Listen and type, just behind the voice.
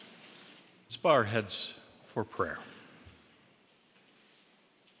Let's bow our heads for prayer.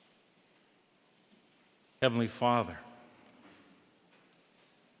 Heavenly Father,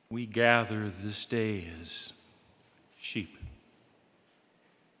 we gather this day as sheep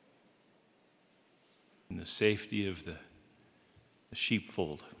in the safety of the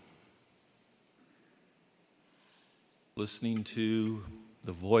sheepfold, listening to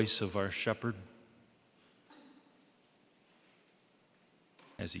the voice of our shepherd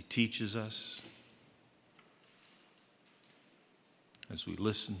as he teaches us, as we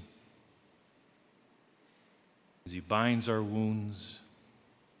listen, as he binds our wounds,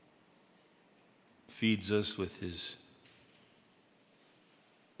 feeds us with his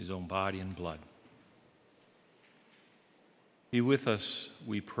own body and blood. Be with us,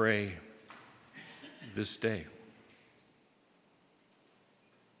 we pray, this day.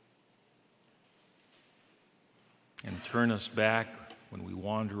 And turn us back when we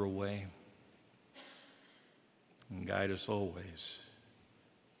wander away, and guide us always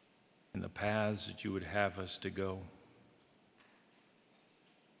in the paths that you would have us to go,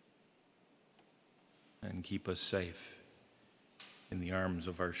 and keep us safe in the arms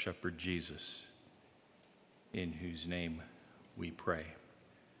of our shepherd Jesus, in whose name we pray.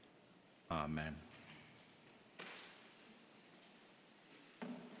 Amen.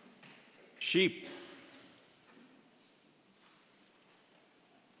 Sheep.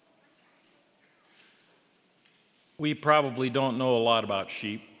 We probably don't know a lot about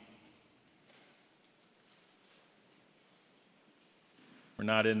sheep. We're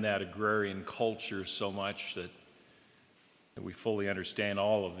not in that agrarian culture so much that we fully understand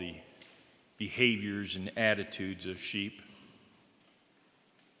all of the behaviors and attitudes of sheep.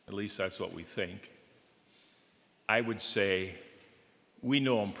 At least that's what we think. I would say we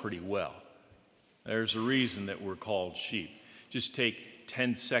know them pretty well. There's a reason that we're called sheep. Just take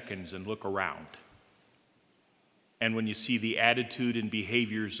 10 seconds and look around. And when you see the attitude and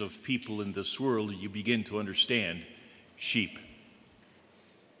behaviors of people in this world, you begin to understand sheep.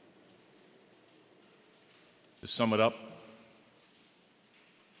 To sum it up,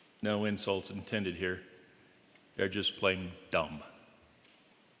 no insults intended here. They're just plain dumb,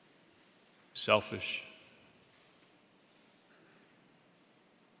 selfish,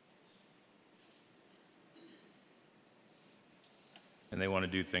 and they want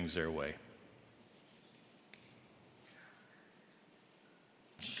to do things their way.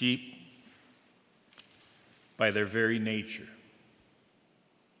 Sheep, by their very nature,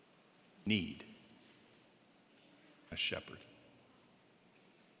 need a shepherd.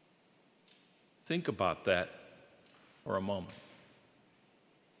 Think about that for a moment.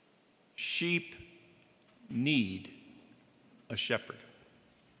 Sheep need a shepherd.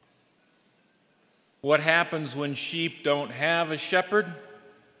 What happens when sheep don't have a shepherd?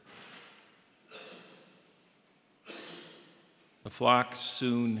 The flock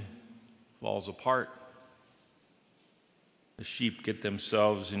soon falls apart. The sheep get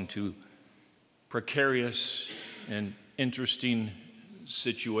themselves into precarious and interesting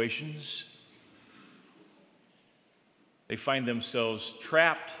situations. They find themselves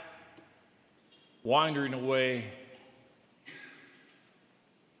trapped, wandering away,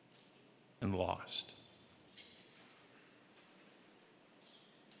 and lost.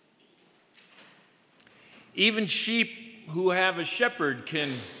 Even sheep who have a shepherd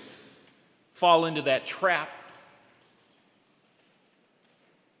can fall into that trap.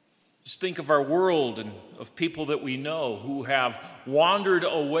 Just think of our world and of people that we know who have wandered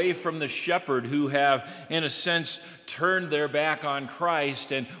away from the shepherd, who have, in a sense, turned their back on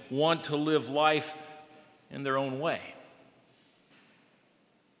Christ and want to live life in their own way.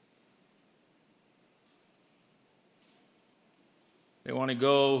 They want to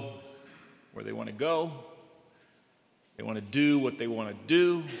go where they want to go. They want to do what they want to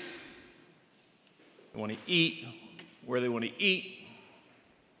do. They want to eat where they want to eat.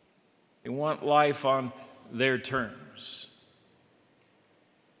 They want life on their terms.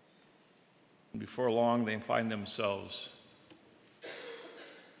 And before long, they find themselves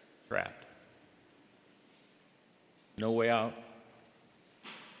trapped. No way out.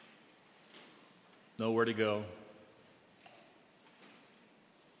 Nowhere to go.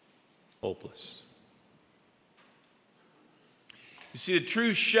 Hopeless. You see, the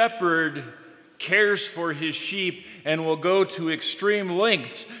true shepherd cares for his sheep and will go to extreme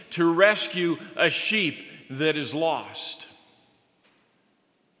lengths to rescue a sheep that is lost.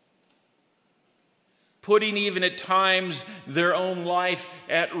 Putting even at times their own life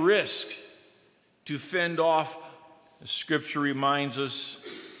at risk to fend off, as Scripture reminds us,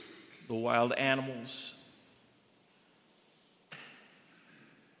 the wild animals.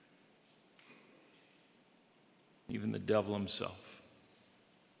 even the devil himself.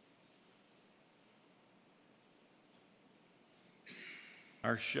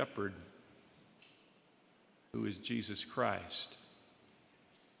 Our shepherd, who is Jesus Christ,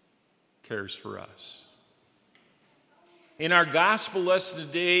 cares for us. In our gospel lesson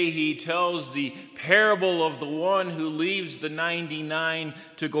today, he tells the parable of the one who leaves the 99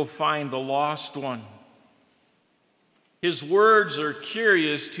 to go find the lost one. His words are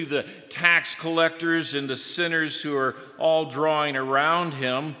curious to the tax collectors and the sinners who are all drawing around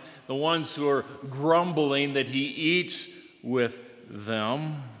him, the ones who are grumbling that he eats with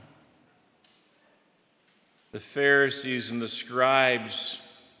them. The Pharisees and the scribes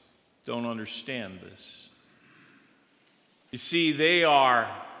don't understand this. You see, they are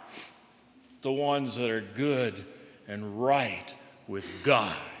the ones that are good and right with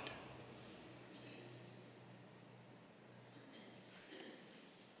God.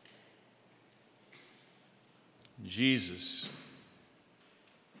 Jesus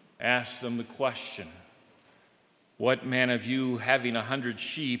asked them the question, what man of you, having 100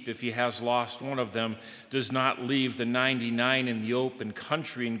 sheep, if he has lost one of them, does not leave the 99 in the open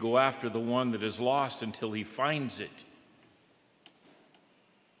country and go after the one that is lost until he finds it?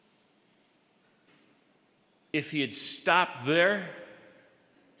 If he had stopped there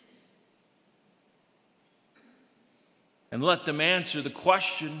and let them answer the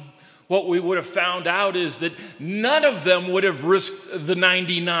question, what we would have found out is that none of them would have risked the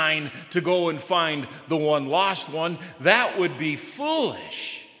 99 to go and find the one lost one. That would be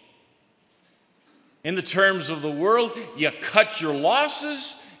foolish. In the terms of the world, you cut your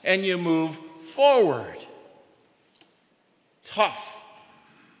losses and you move forward. Tough.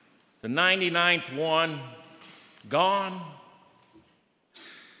 The 99th one gone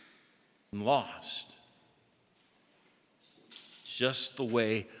and lost. Just the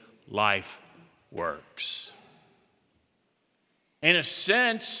way life works. In a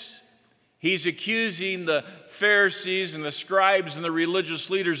sense, he's accusing the Pharisees and the scribes and the religious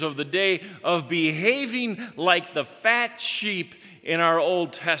leaders of the day of behaving like the fat sheep in our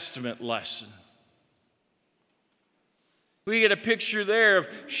Old Testament lesson. We get a picture there of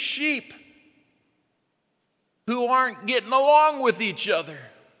sheep who aren't getting along with each other.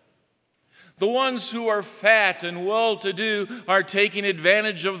 The ones who are fat and well-to-do are taking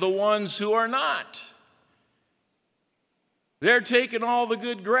advantage of the ones who are not. They're taking all the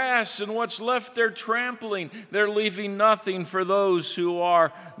good grass, and what's left they're trampling. They're leaving nothing for those who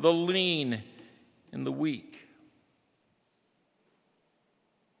are the lean and the weak.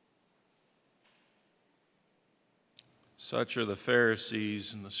 Such are the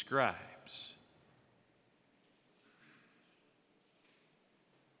Pharisees and the scribes.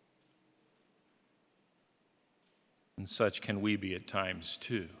 And such can we be at times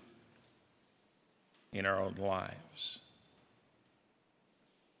too in our own lives.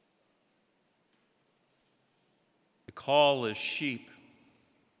 The call as sheep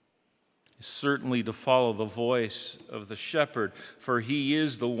is certainly to follow the voice of the shepherd, for he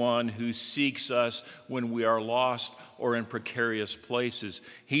is the one who seeks us when we are lost or in precarious places.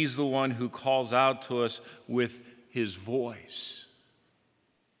 He's the one who calls out to us with his voice.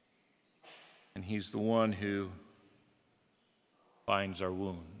 And he's the one who binds our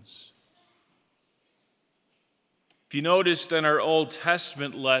wounds. If you noticed in our Old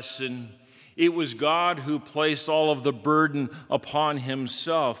Testament lesson, it was God who placed all of the burden upon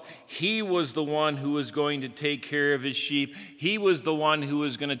himself. He was the one who was going to take care of his sheep. He was the one who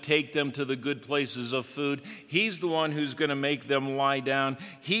was going to take them to the good places of food. He's the one who's going to make them lie down.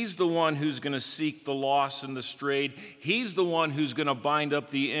 He's the one who's going to seek the lost and the strayed. He's the one who's going to bind up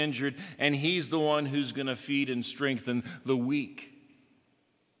the injured, and he's the one who's going to feed and strengthen the weak.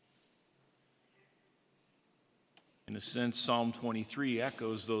 In a sense, Psalm 23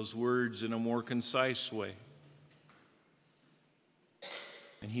 echoes those words in a more concise way.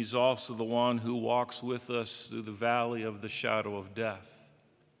 And he's also the one who walks with us through the valley of the shadow of death,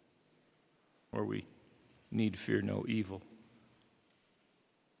 where we need fear no evil.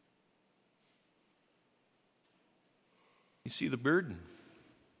 You see, the burden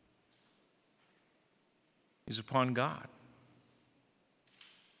is upon God.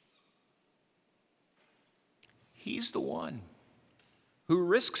 He's the one who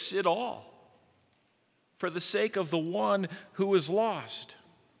risks it all for the sake of the one who is lost.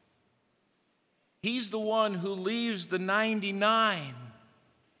 He's the one who leaves the 99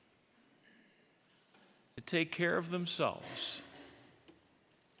 to take care of themselves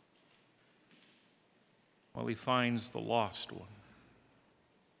while he finds the lost one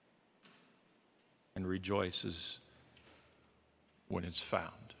and rejoices when it's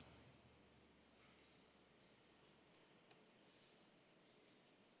found.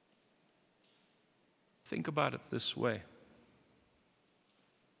 Think about it this way.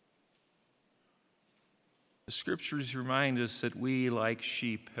 The Scriptures remind us that we, like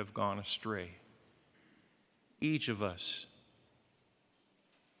sheep, have gone astray. Each of us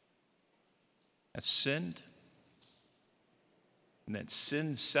has sinned, and that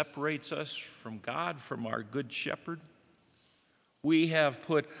sin separates us from God, from our good shepherd. We have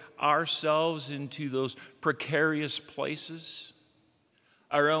put ourselves into those precarious places.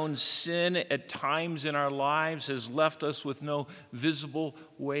 Our own sin at times in our lives has left us with no visible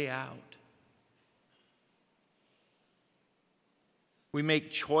way out. We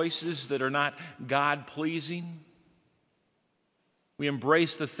make choices that are not God-pleasing. We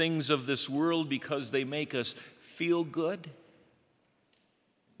embrace the things of this world because they make us feel good.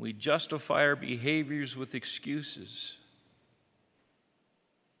 We justify our behaviors with excuses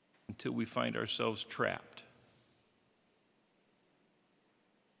until we find ourselves trapped.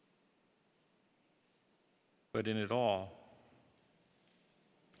 But in it all,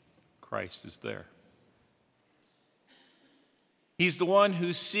 Christ is there. He's the one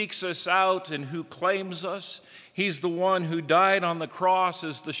who seeks us out and who claims us. He's the one who died on the cross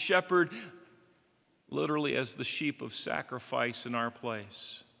as the shepherd, literally as the sheep of sacrifice in our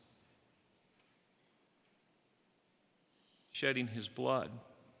place, shedding his blood,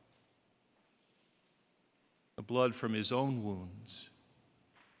 the blood from his own wounds,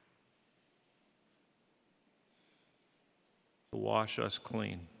 to wash us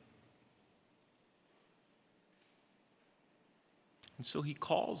clean. And so he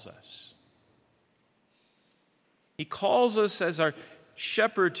calls us. He calls us as our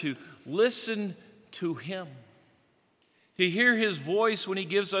shepherd to listen to him, to hear his voice when he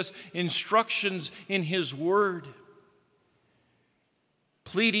gives us instructions in his word,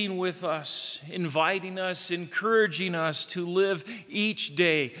 pleading with us, inviting us, encouraging us to live each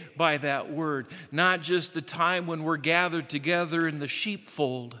day by that word, not just the time when we're gathered together in the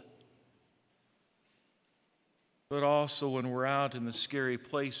sheepfold, but also when we're out in the scary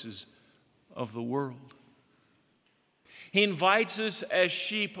places of the world. He invites us as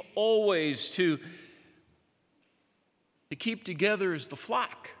sheep always to keep together as the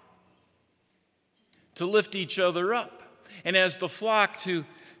flock, to lift each other up, and as the flock to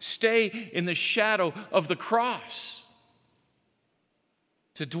stay in the shadow of the cross,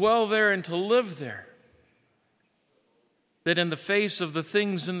 to dwell there and to live there. That in the face of the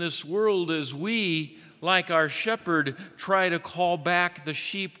things in this world, as we, like our shepherd, try to call back the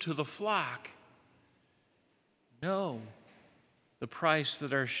sheep to the flock, know the price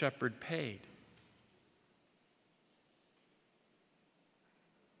that our shepherd paid.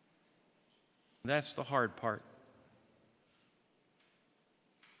 That's the hard part.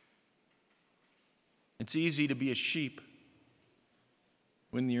 It's easy to be a sheep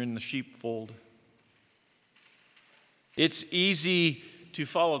when you're in the sheepfold. It's easy to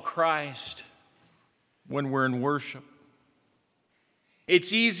follow Christ when we're in worship.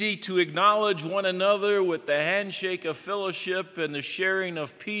 It's easy to acknowledge one another with the handshake of fellowship and the sharing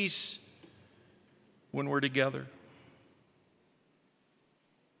of peace when we're together.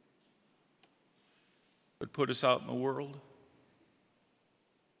 But put us out in the world,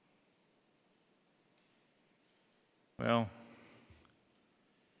 well,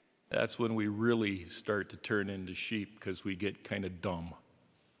 that's when we really start to turn into sheep because we get kind of dumb.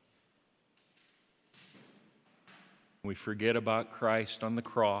 We forget about Christ on the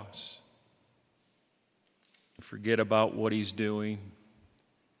cross. We forget about what he's doing,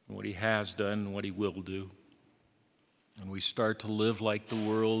 and what he has done, and what he will do. And we start to live like the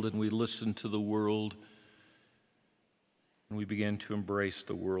world, and we listen to the world, and we begin to embrace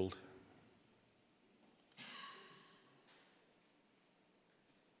the world.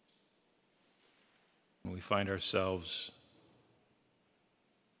 And we find ourselves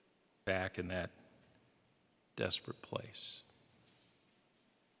back in that desperate place.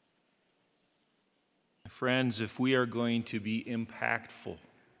 Friends, if we are going to be impactful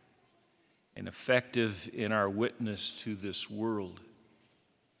and effective in our witness to this world,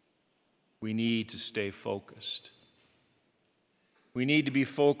 we need to stay focused. We need to be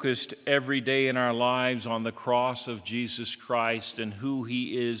focused every day in our lives on the cross of Jesus Christ and who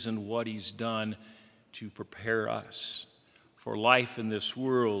he is and what he's done to prepare us for life in this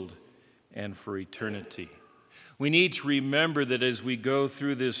world and for eternity. We need to remember that as we go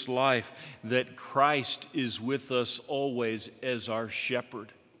through this life, that Christ is with us always as our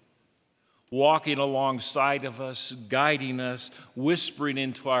shepherd, walking alongside of us, guiding us, whispering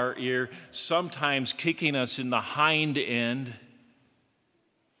into our ear, sometimes kicking us in the hind end,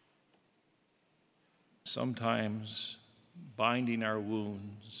 sometimes binding our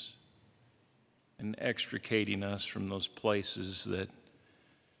wounds and extricating us from those places that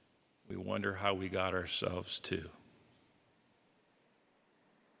we wonder how we got ourselves to.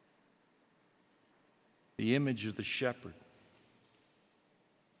 The image of the shepherd.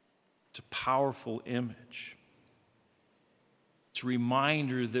 It's a powerful image. It's a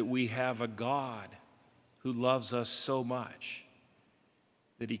reminder that we have a God who loves us so much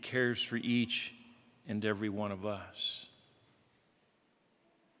that he cares for each and every one of us.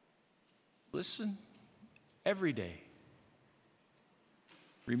 Listen every day.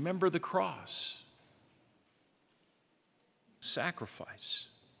 Remember the cross, sacrifice,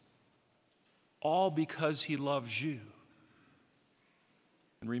 all because he loves you.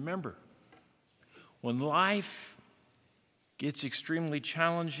 And remember, when life gets extremely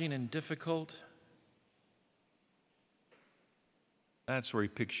challenging and difficult, that's where he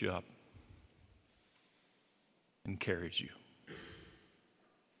picks you up and carries you.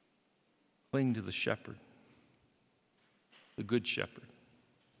 Cling to the shepherd, the good shepherd,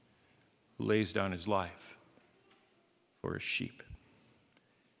 who lays down his life for his sheep.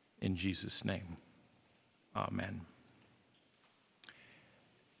 In Jesus' name, amen.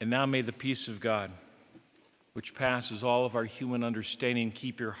 And now may the peace of God, which passes all of our human understanding,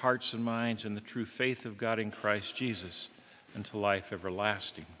 keep your hearts and minds in the true faith of God in Christ Jesus unto life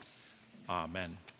everlasting. Amen.